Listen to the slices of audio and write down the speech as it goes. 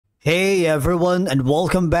Hey everyone, and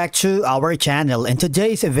welcome back to our channel. In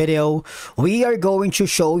today's video, we are going to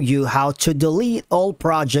show you how to delete all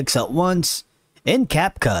projects at once in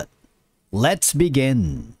Capcut. Let's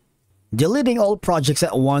begin. Deleting all projects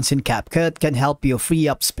at once in Capcut can help you free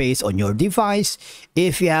up space on your device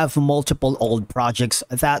if you have multiple old projects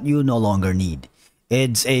that you no longer need.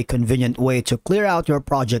 It's a convenient way to clear out your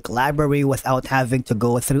project library without having to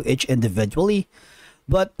go through each individually.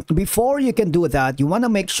 But before you can do that, you want to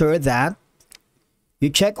make sure that you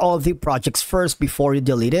check all the projects first before you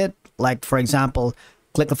delete it. Like, for example,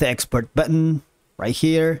 click the export button right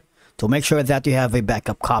here to make sure that you have a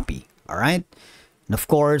backup copy. All right. And of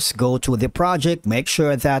course, go to the project. Make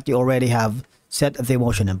sure that you already have set the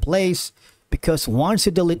motion in place, because once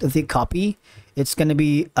you delete the copy, it's going to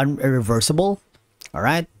be irreversible. All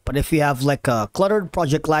right. But if you have like a cluttered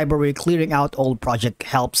project library, clearing out old project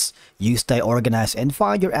helps you stay organized and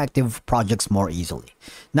find your active projects more easily.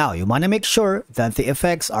 Now, you want to make sure that the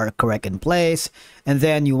effects are correct in place, and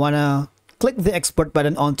then you want to click the export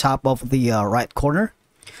button on top of the right corner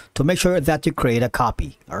to make sure that you create a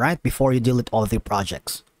copy, all right, before you delete all the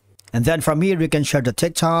projects. And then from here, you can share the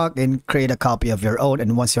TikTok and create a copy of your own.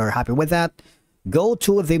 And once you're happy with that, go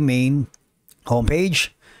to the main homepage.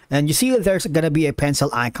 And you see there's going to be a pencil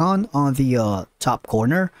icon on the top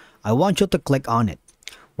corner. I want you to click on it.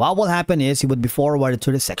 What will happen is you would be forwarded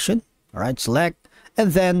to the section. All right, select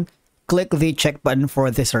and then click the check button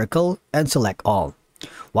for the circle and select all.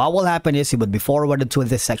 What will happen is you would be forwarded to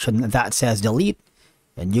this section that says delete,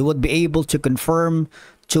 and you would be able to confirm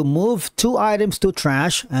to move 2 items to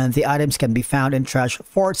trash, and the items can be found in trash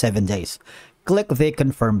for 7 days. Click the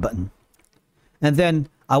confirm button. And then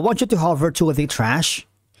I want you to hover to the trash.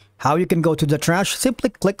 How you can go to the trash,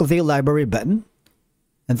 simply click the library button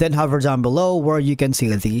and then hover down below where you can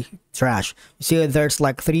see the trash. You see there's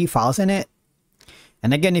like 3 files in it.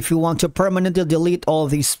 And again, if you want to permanently delete all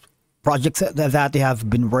these projects that you have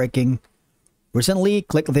been working recently,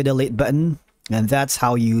 click the delete button, and that's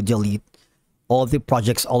how you delete all the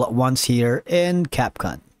projects all at once here in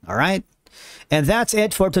Capcut. All right. And that's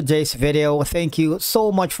it for today's video. Thank you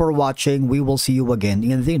so much for watching. We will see you again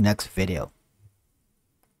in the next video.